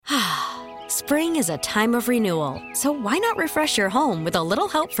Spring is a time of renewal, so why not refresh your home with a little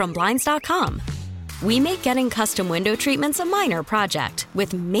help from Blinds.com? We make getting custom window treatments a minor project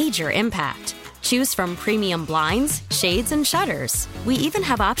with major impact. Choose from premium blinds, shades, and shutters. We even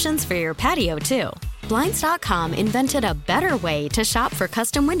have options for your patio, too. Blinds.com invented a better way to shop for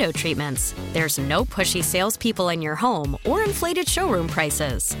custom window treatments. There's no pushy salespeople in your home or inflated showroom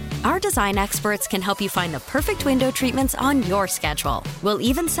prices. Our design experts can help you find the perfect window treatments on your schedule. We'll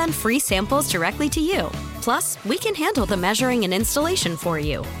even send free samples directly to you. Plus, we can handle the measuring and installation for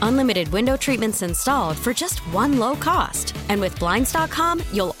you. Unlimited window treatments installed for just one low cost. And with Blinds.com,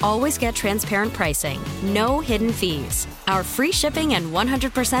 you'll always get transparent pricing. No hidden fees. Our free shipping and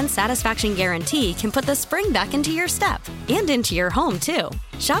 100% satisfaction guarantee can put the spring back into your step and into your home, too.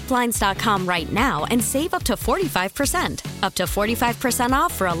 Shop Blinds.com right now and save up to 45%. Up to 45%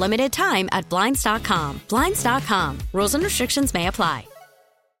 off for a limited time at Blinds.com. Blinds.com. Rules and restrictions may apply.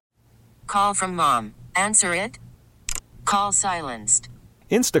 Call from mom. Answer it. Call silenced.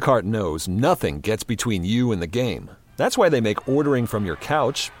 Instacart knows nothing gets between you and the game. That's why they make ordering from your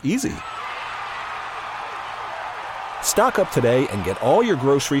couch easy. Stock up today and get all your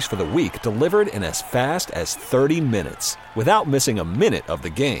groceries for the week delivered in as fast as 30 minutes without missing a minute of the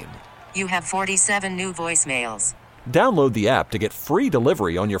game. You have 47 new voicemails. Download the app to get free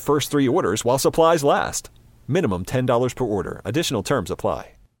delivery on your first 3 orders while supplies last. Minimum $10 per order. Additional terms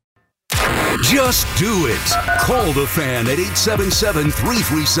apply. Just do it. Call the Fan at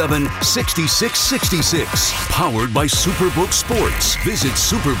 877-337-6666. Powered by Superbook Sports. Visit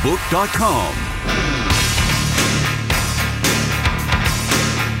superbook.com.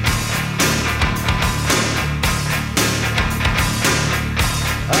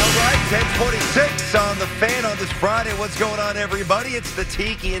 All right, 10:46 on the Fan on this Friday. What's going on, everybody? It's the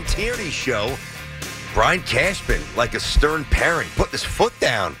Tiki and Tierney Show. Brian Cashman, like a stern parent, putting his foot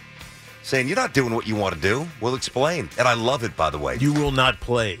down, saying, you're not doing what you want to do. We'll explain. And I love it, by the way. You will not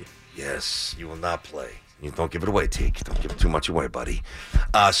play. Yes, you will not play. You don't give it away, Teak. Don't give it too much away, buddy.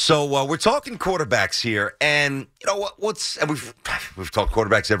 So we're talking quarterbacks here. And you know what? And we've talked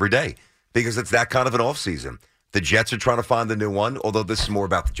quarterbacks every day because it's that kind of an offseason. The Jets are trying to find the new one, although this is more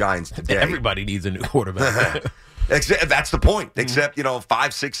about the Giants today. Everybody needs a new quarterback. That's the point. Except,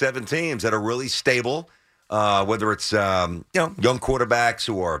 5, 6, 7 teams that are really stable. Whether it's young quarterbacks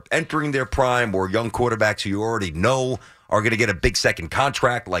who are entering their prime or young quarterbacks who you already know are going to get a big second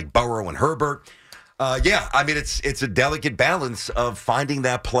contract like Burrow and Herbert. It's a delicate balance of finding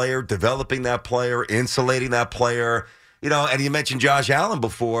that player, developing that player, insulating that player. And you mentioned Josh Allen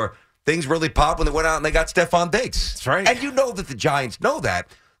before. Things really popped when they went out and they got Stephon Diggs. That's right. And you know that the Giants know that.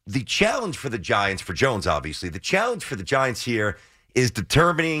 The challenge for the Giants, for Jones obviously, the challenge for the Giants here is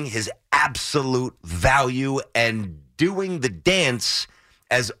determining his absolute value and doing the dance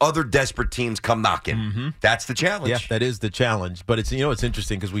as other desperate teams come knocking. Mm-hmm. That's the challenge. Yeah, that is the challenge. But it's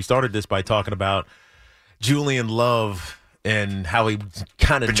interesting because we started this by talking about Julian Love and how he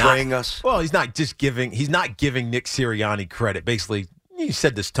kind of betraying us. Well, he's not giving Nick Sirianni credit. Basically, he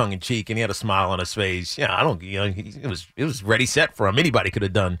said this tongue in cheek and he had a smile on his face. It was ready set for him. Anybody could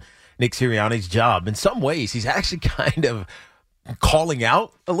have done Nick Sirianni's job. In some ways, he's actually kind of calling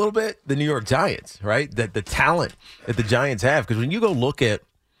out a little bit the New York Giants, right? That the talent that the Giants have. Because when you go look at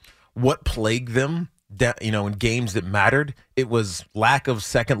what plagued them, in games that mattered, it was lack of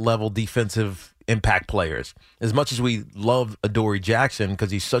second-level defensive impact players. As much as we love Adoree Jackson because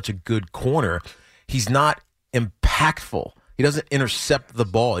he's such a good corner, he's not impactful. He doesn't intercept the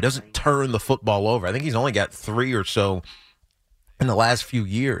ball. He doesn't turn the football over. I think he's only got 3 or so in the last few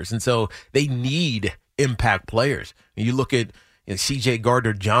years. And so they need impact players. You look at C.J.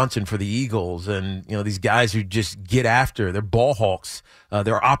 Gardner-Johnson for the Eagles and, these guys who just get after. They're ball hawks.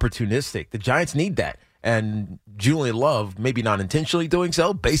 They're opportunistic. The Giants need that. And Julian Love, maybe not intentionally doing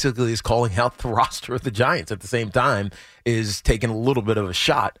so, basically is calling out the roster of the Giants at the same time, is taking a little bit of a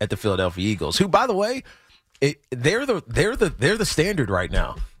shot at the Philadelphia Eagles, who, by the way, they're the standard right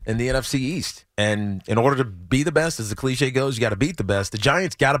now in the NFC East. And in order to be the best, as the cliche goes, you got to beat the best. The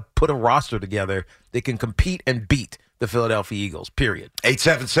Giants got to put a roster together that can compete and beat the Philadelphia Eagles, period.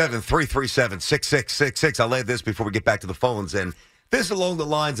 877-337-6666. I'll lay this before we get back to the phones. And this is along the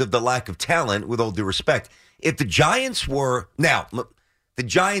lines of the lack of talent, with all due respect. If the Giants were – now, look, the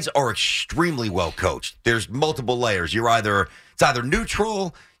Giants are extremely well coached. There's multiple layers. It's either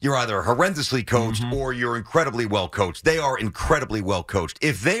neutral, you're either horrendously coached, or you're incredibly well coached. They are incredibly well coached.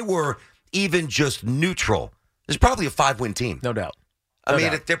 If they were even just neutral, there's probably a 5-win team. No doubt.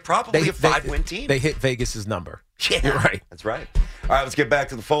 They're probably a 5-win team. They hit Vegas's number. Yeah, you're right. That's right. All right, let's get back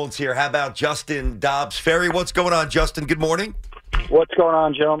to the phones here. How about Justin Dobbs Ferry? What's going on, Justin? Good morning. What's going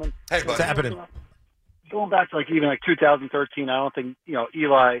on, gentlemen? Hey, buddy. What's happening? Going back to even 2013, I don't think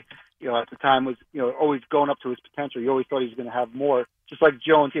Eli, at the time was always going up to his potential. You always thought he was going to have more. Just like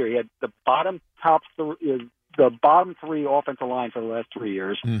Jones here, he had the bottom three offensive line for the last 3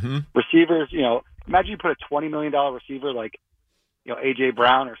 years. Mm-hmm. Receivers, imagine you put a $20 million receiver like A.J.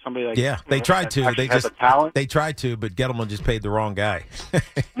 Brown or somebody like They tried to. They has the talent. They tried to, but Gettleman just paid the wrong guy.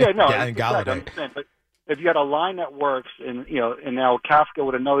 Yeah, no, and Galladay. But if you had a line that works, and now Kafka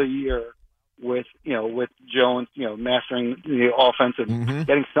with another year with Jones, mastering the offense and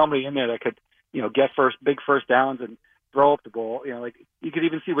getting somebody in there that could get big first downs and throw up the ball. Like you could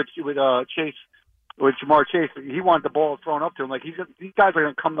even see with Chase. With Jamar Chase, he wanted the ball thrown up to him. Like these guys are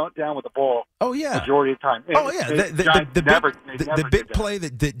going to come down with the ball. Oh yeah, majority of the time. Oh yeah, the big play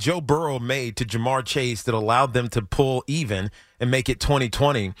that Joe Burrow made to Jamar Chase that allowed them to pull even and make it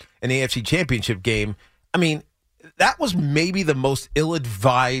 2020 in the AFC Championship game. I mean, that was maybe the most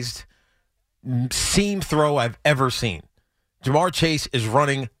ill-advised seam throw I've ever seen. Jamar Chase is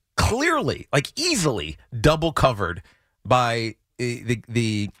running clearly, like easily, double covered by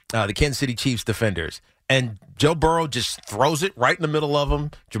the Kansas City Chiefs defenders, and Joe Burrow just throws it right in the middle of them.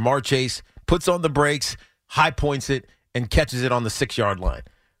 Jamar Chase puts on the brakes, high points it, and catches it on the 6-yard line.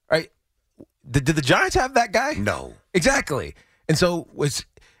 Right? Did the Giants have that guy? No. Exactly. And so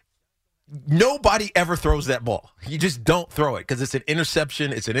nobody ever throws that ball. You just don't throw it because it's an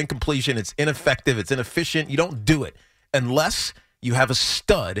interception, it's an incompletion, it's ineffective, it's inefficient. You don't do it unless you have a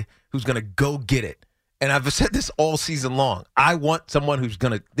stud who's going to go get it. And I've said this all season long. I want someone who's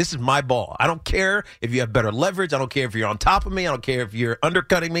going to – this is my ball. I don't care if you have better leverage. I don't care if you're on top of me. I don't care if you're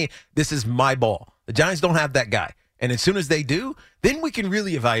undercutting me. This is my ball. The Giants don't have that guy. And as soon as they do, then we can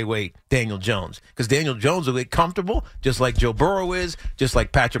really evaluate Daniel Jones. Because Daniel Jones will get comfortable, just like Joe Burrow is, just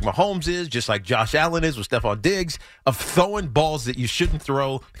like Patrick Mahomes is, just like Josh Allen is with Stephon Diggs, of throwing balls that you shouldn't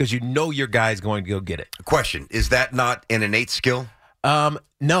throw because you know your guy is going to go get it. Question, is that not an innate skill?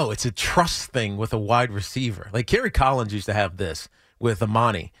 No, it's a trust thing with a wide receiver. Like Kerry Collins used to have this with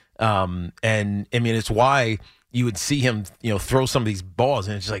Amani. And I mean, it's why you would see him, throw some of these balls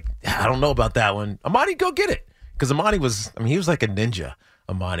and it's like, I don't know about that one. Amani, go get it. Because Amani he was like a ninja.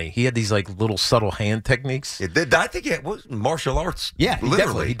 Amani, he had these like little subtle hand techniques. I think it was martial arts. Yeah, he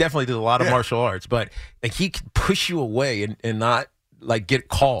literally. definitely did a lot of martial arts, but like he could push you away and not like get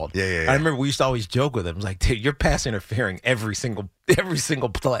called. Yeah. I remember we used to always joke with him. It was like, dude, you're pass interfering every single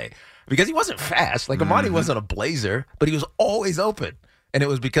play because he wasn't fast. Like Amani wasn't a blazer, but he was always open. And it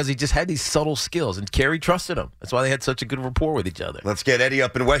was because he just had these subtle skills, and Kerry trusted him. That's why they had such a good rapport with each other. Let's get Eddie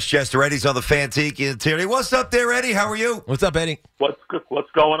up in Westchester. Eddie's on the Fantique and Tierney. What's up there, Eddie? How are you? What's up, Eddie?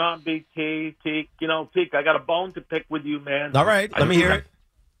 What's going on, BT? Teak, Teak, I got a bone to pick with you, man. All right, let me hear it.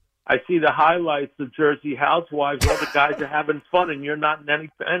 I see the highlights of Jersey Housewives. All the guys are having fun, and you're not in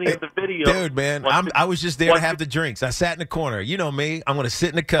any of the videos. Dude, man, I was just there to have the drinks. I sat in the corner. You know me. I'm going to sit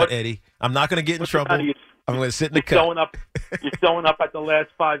in the cut, Eddie. I'm not going to get in trouble. I'm going to sit in the cut. You're showing up at the last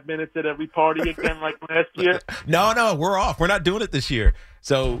 5 minutes at every party again like last year? No, we're off. We're not doing it this year.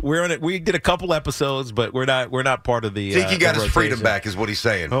 So we're on it. We did a couple episodes, but we're not part of the. Think he got his freedom back, is what he's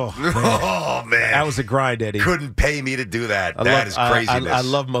saying. Oh man, that was a grind, Eddie. Couldn't pay me to do that. That is craziness. I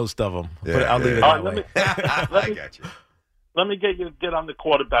love most of them, Yeah, but I'll leave it that way. I got you. Let me get on the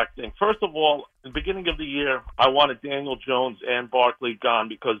quarterback thing. First of all, at the beginning of the year, I wanted Daniel Jones and Barkley gone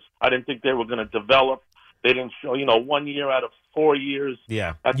because I didn't think they were going to develop. They didn't show, 1 year out of 4 years.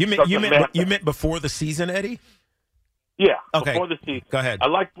 Yeah, you meant before the season, Eddie? Yeah, okay. Before the season. Go ahead. I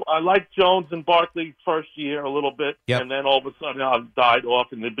liked Jones and Barkley first year a little bit, and then all of a sudden I died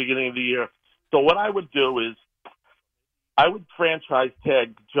off in the beginning of the year. So what I would do is I would franchise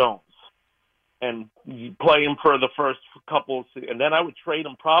tag Jones and play him for the first couple, and then I would trade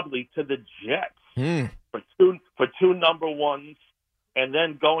him probably to the Jets for two number ones. And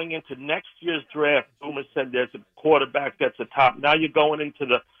then going into next year's draft, Boomer said there's a quarterback that's a top. Now you're going into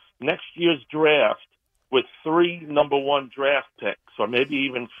the next year's draft with 3 number 1 draft picks, or maybe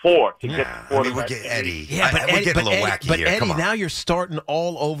even 4 to get the quarterback. I mean, we're getting Eddie. Yeah, we're getting a little wacky here. Eddie, come on. now you're starting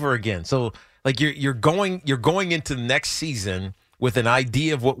all over again. So like you're going into the next season with an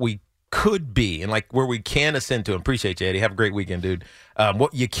idea of what we could be and like where we can ascend to. Appreciate you, Eddie. Have a great weekend, dude.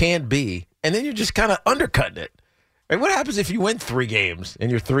 What you can be, and then you're just kind of undercutting it. And what happens if you win 3 games and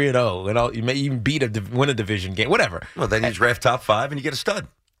you're 3-0 and you may even win a division game, whatever? Well, then you draft top 5 and you get a stud.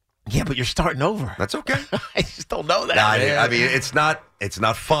 Yeah, but you're starting over. That's okay. I just don't know that. I mean, it's not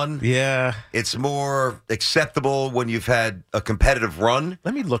fun. Yeah, it's more acceptable when you've had a competitive run.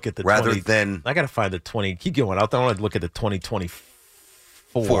 Let me look at the rather 20, than. I got to find the 20. Keep going. I want to look at the 2020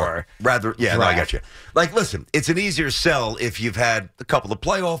 2024. Rather, yeah, no, I got you. Like, listen, it's an easier sell if you've had a couple of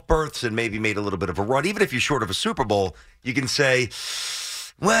playoff berths and maybe made a little bit of a run. Even if you're short of a Super Bowl, you can say,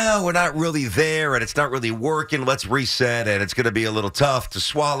 well, we're not really there and it's not really working. Let's reset, and it's going to be a little tough to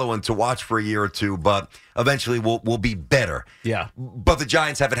swallow and to watch for a year or two, but eventually we'll be better. Yeah. But the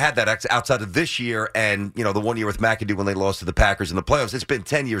Giants haven't had that outside of this year and, the 1 year with McAdoo when they lost to the Packers in the playoffs. It's been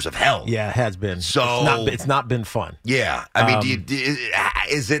 10 years of hell. Yeah, it has been. So it's not been fun. Yeah. I mean,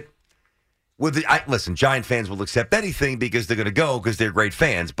 is it listen, Giant fans will accept anything because they're going to go because they're great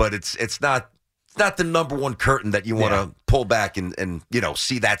fans, but it's not the number one curtain that you want to pull back and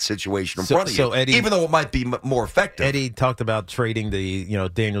see that situation in front of you, Eddie, even though it might be more effective. Eddie talked about trading the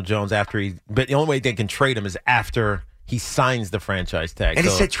Daniel Jones but the only way they can trade him is after he signs the franchise tag. And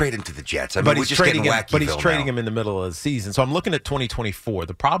he said trade him to the Jets. I mean, we're just getting wacky. But he's trading him in the middle of the season. So I'm looking at 2024.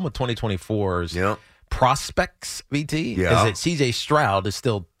 The problem with 2024's prospects, VT, is that C.J. Stroud is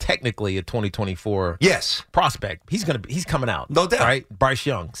still technically a 2024 prospect. He's coming out. No doubt. Right? Bryce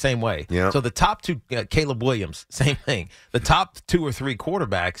Young, same way. Yep. So the top two, Caleb Williams, same thing. The top 2 or 3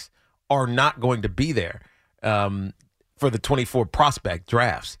 quarterbacks are not going to be there for the 24 prospect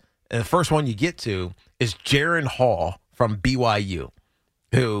drafts. And the first one you get to is Jaron Hall from BYU,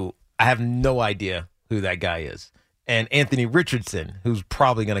 who I have no idea who that guy is. And Anthony Richardson, who's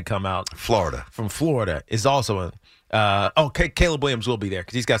probably going to come out from Florida, is also Caleb Williams will be there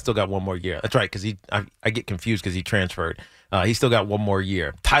because he's still got 1 more year. That's right, because I get confused because he transferred. He's still got 1 more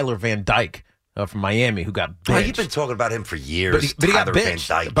year. Tyler Van Dyke from Miami, who got benched. You've been talking about him for years. But he got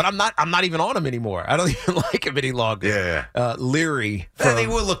benched. But I'm not even on him anymore. I don't even like him any longer. Yeah. Leary. I think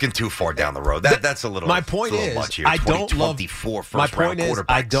we're looking too far down the road. That's a little. My point is, much here. I don't love. My point is,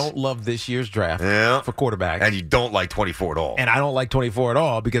 I don't love this year's draft for quarterbacks, and you don't like 24 at all. And I don't like 24 at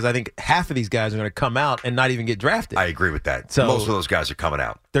all because I think half of these guys are going to come out and not even get drafted. I agree with that. So most of those guys are coming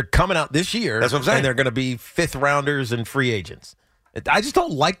out. They're coming out this year. That's what I'm saying. And they're going to be 5th rounders and free agents. I just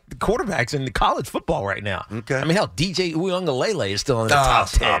don't like the quarterbacks in the college football right now. Okay. I mean, hell, DJ Uiagalelei is still in the top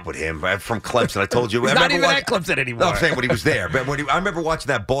 10. Stop with him. From Clemson, I told you. He's not even at Clemson anymore. No, I'm saying when he was there. But I remember watching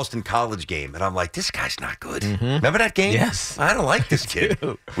that Boston College game, and I'm like, this guy's not good. Mm-hmm. Remember that game? Yes. I don't like this kid.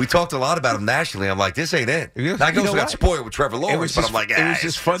 We talked a lot about him nationally. I'm like, this ain't it. I got spoiled with Trevor Lawrence, but I'm like, it was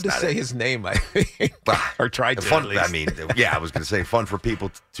just fun to say his name, I think. Or try to, fun, at least. I mean, I was going to say fun for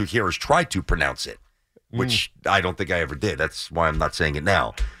people to hear us try to pronounce it. Which I don't think I ever did. That's why I'm not saying it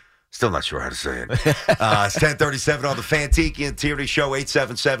now. Still not sure how to say it. It's 10:37 on the Fantiki and Tierney Show,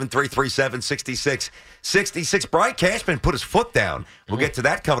 877-337-6666. Brian Cashman put his foot down. We'll get to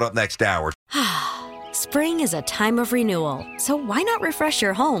that coming up next hour. Spring is a time of renewal, so why not refresh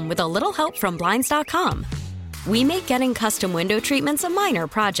your home with a little help from Blinds.com? We make getting custom window treatments a minor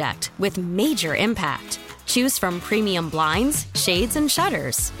project with major impact. Choose from premium blinds, shades, and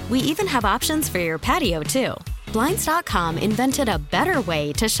shutters. We even have options for your patio, too. Blinds.com invented a better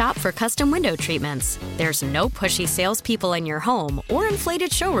way to shop for custom window treatments. There's no pushy salespeople in your home or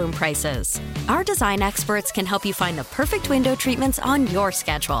inflated showroom prices. Our design experts can help you find the perfect window treatments on your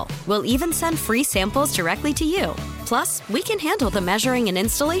schedule. We'll even send free samples directly to you. Plus, we can handle the measuring and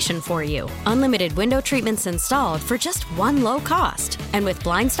installation for you. Unlimited window treatments installed for just one low cost. And with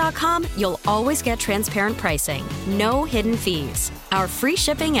Blinds.com, you'll always get transparent pricing. No hidden fees. Our free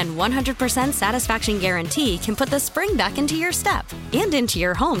shipping and 100% satisfaction guarantee can put the spring back into your step and into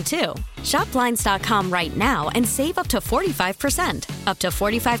your home, too. Shop Blinds.com right now and save up to 45%. Up to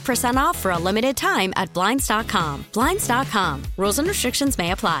 45% off for a limited time at Blinds.com. Blinds.com. Rules and restrictions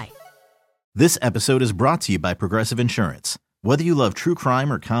may apply. This episode is brought to you by Progressive Insurance. Whether you love true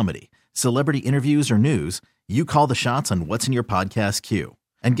crime or comedy, celebrity interviews or news, you call the shots on what's in your podcast queue.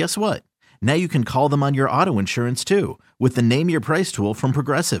 And guess what? Now you can call them on your auto insurance, too, with the Name Your Price tool from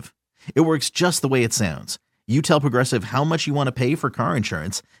Progressive. It works just the way it sounds. You tell Progressive how much you want to pay for car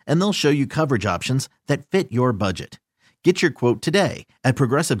insurance, and they'll show you coverage options that fit your budget. Get your quote today at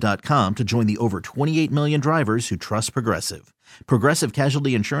Progressive.com to join the over 28 million drivers who trust Progressive. Progressive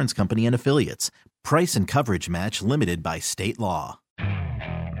Casualty Insurance Company and Affiliates. Price and coverage match limited by state law.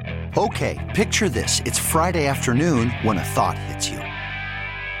 Okay, picture this. It's Friday afternoon when a thought hits you.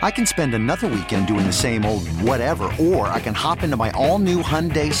 I can spend another weekend doing the same old whatever, or I can hop into my all-new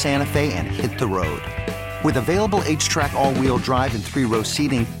Hyundai Santa Fe and hit the road. With available H-Track all-wheel drive and 3-row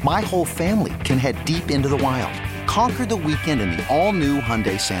seating, my whole family can head deep into the wild. Conquer the weekend in the all-new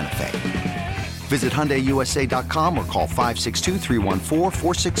Hyundai Santa Fe. Visit HyundaiUSA.com or call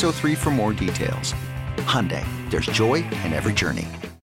 562-314-4603 for more details. Hyundai, there's joy in every journey.